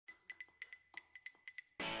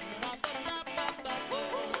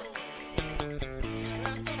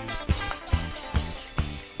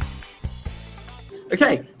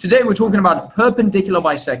Okay, today we're talking about perpendicular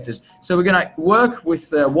bisectors. So we're going to work with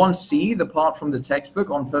 1C, the part from the textbook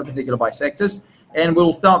on perpendicular bisectors, and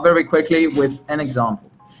we'll start very quickly with an example.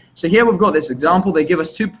 So here we've got this example. They give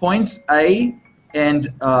us 2 points, A and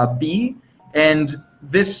B, and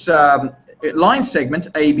this line segment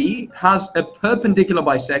AB has a perpendicular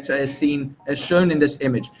bisector as shown in this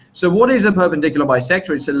image. So what is a perpendicular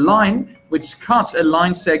bisector? It's a line which cuts a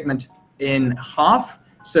line segment in half.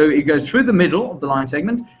 So it goes through the middle of the line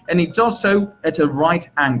segment, and it does so at a right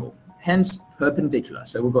angle, hence perpendicular.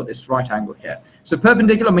 So we've got this right angle here. So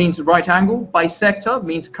perpendicular means right angle, bisector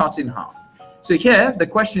means cut in half. So here the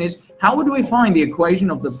question is, how would we find the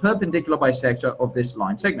equation of the perpendicular bisector of this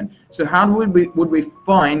line segment? So how would we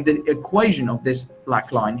find the equation of this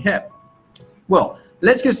black line here? Well,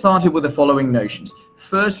 let's get started with the following notions.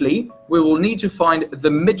 Firstly, we will need to find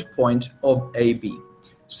the midpoint of AB.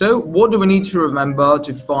 So what do we need to remember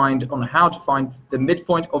to find on how to find the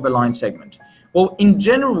midpoint of a line segment? Well, in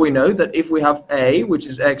general, we know that if we have A, which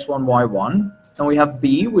is x1, y1, and we have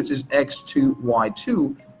B, which is x2,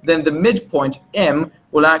 y2, then the midpoint M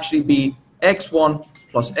will actually be x1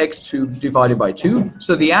 plus x2 divided by 2.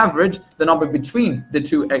 So the average, the number between the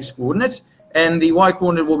two x coordinates, and the y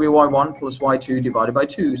coordinate will be y1 plus y2 divided by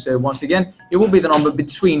 2. So once again, it will be the number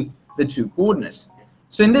between the two coordinates.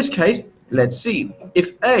 So in this case, let's see.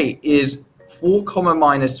 If A is 4,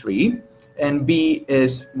 minus 3, and B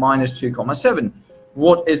is minus 2, 7,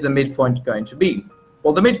 what is the midpoint going to be?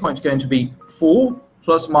 Well, the midpoint is going to be 4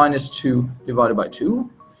 plus minus 2 divided by 2,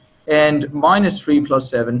 and minus 3 plus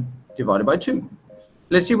 7 divided by 2.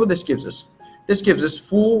 Let's see what this gives us. This gives us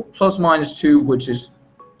 4 plus minus 2, which is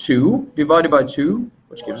 2, divided by 2,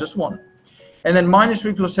 which gives us 1. And then minus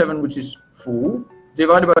 3 plus 7, which is 4,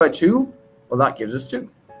 divided by 2, well, that gives us 2.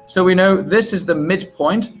 So we know this is the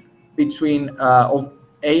midpoint between of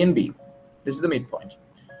A and B. This is the midpoint.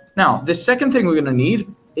 Now, the second thing we're going to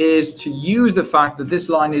need is to use the fact that this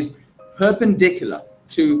line is perpendicular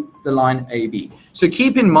to the line AB. So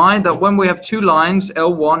keep in mind that when we have two lines,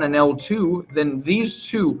 L1 and L2, then these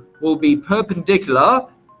two will be perpendicular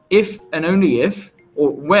if and only if,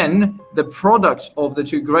 or when, the product of the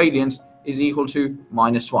two gradients is equal to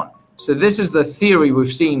 -1. So this is the theory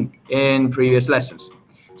we've seen in previous lessons.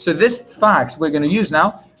 So this fact we're going to use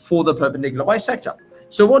now for the perpendicular bisector.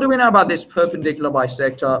 So what do we know about this perpendicular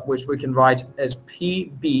bisector, which we can write as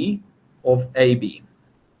PB of AB?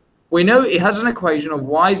 We know it has an equation of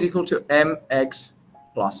y is equal to mx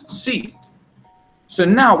plus c. So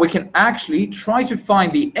now we can actually try to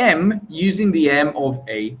find the m using the m of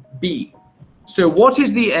AB. So what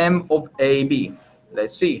is the m of AB?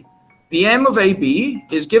 Let's see. The m of AB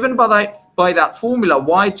is given by that formula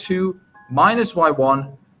y2 minus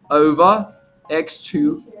y1 over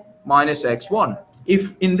x2 minus x1.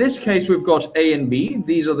 If in this case we've got A and B,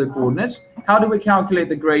 these are the coordinates, how do we calculate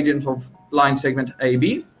the gradient of line segment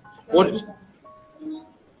AB? What is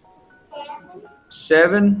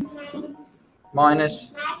 7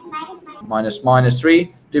 minus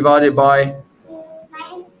 3 divided by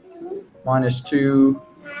 -2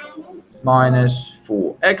 minus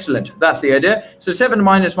 4. Excellent. That's the idea. So 7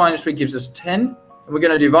 minus -3 gives us 10. And we're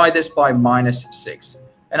going to divide this by -6.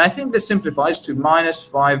 And I think this simplifies to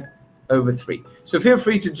 -5 over 3. So feel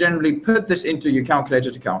free to generally put this into your calculator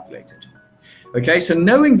to calculate it. Okay, so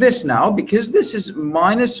knowing this now, because this is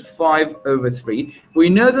 -5 over 3, we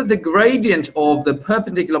know that the gradient of the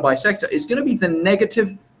perpendicular bisector is going to be the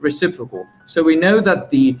negative reciprocal. So we know that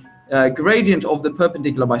the gradient of the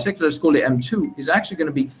perpendicular bisector, let's call it M2, is actually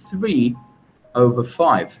going to be 3 over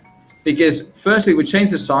 5. Because firstly, we change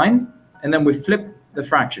the sign, and then we flip the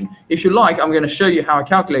fraction. If you like, I'm going to show you how I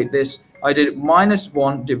calculate this. I did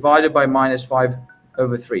 -1 divided by -5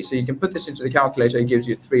 over 3. So you can put this into the calculator, it gives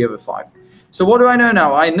you 3 over 5. So what do I know now?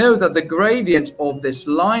 I know that the gradient of this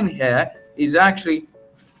line here is actually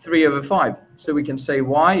 3 over 5. So we can say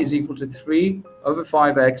y is equal to 3 over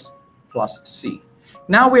 5x plus c.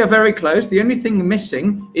 Now we are very close. The only thing missing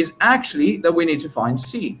is actually that we need to find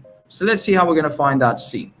c. So let's see how we're going to find that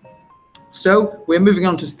c. So we're moving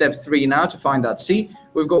on to step 3 now to find that c.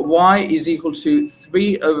 We've got y is equal to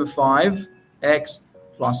 3 over 5x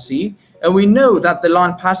plus c. And we know that the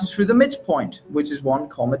line passes through the midpoint, which is 1,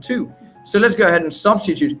 2. So let's go ahead and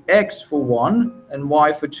substitute x for 1 and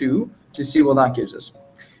y for 2 to see what that gives us.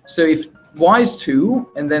 So if y is 2,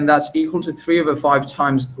 and then that's equal to 3 over 5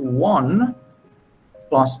 times 1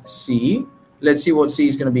 plus c, let's see what c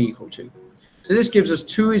is going to be equal to. So this gives us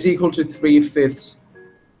 2 is equal to 3/5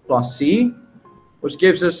 plus c, which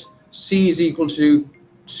gives us c is equal to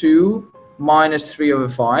 2 minus 3 over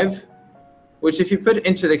 5, which if you put it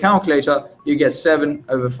into the calculator, you get 7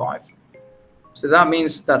 over 5. So that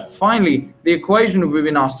means that finally the equation we've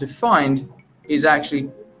been asked to find is actually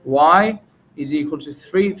y is equal to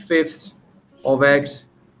 3/5 of x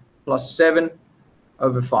plus 7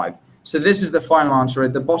 over 5. So this is the final answer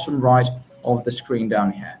at the bottom right of the screen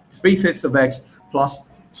down here. 3/5 of x plus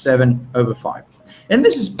 7 over 5. And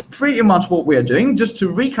this is pretty much what we are doing. Just to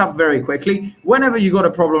recap very quickly, whenever you got a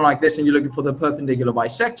problem like this and you're looking for the perpendicular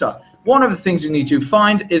bisector, one of the things you need to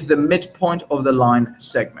find is the midpoint of the line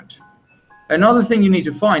segment. Another thing you need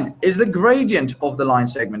to find is the gradient of the line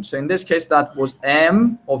segment. So in this case, that was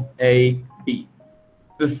m of AB.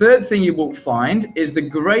 The third thing you will find is the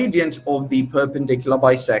gradient of the perpendicular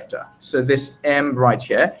bisector. So this m right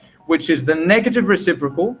here, which is the negative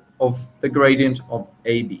reciprocal of the gradient of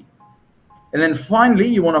AB. And then finally,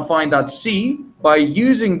 you want to find that C by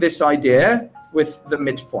using this idea with the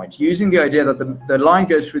midpoint, using the idea that the line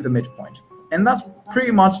goes through the midpoint. And that's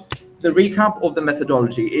pretty much the recap of the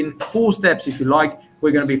methodology. In 4 steps, if you like,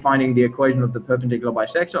 we're going to be finding the equation of the perpendicular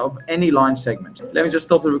bisector of any line segment. Let me just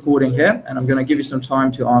stop the recording here, and I'm going to give you some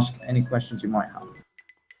time to ask any questions you might have.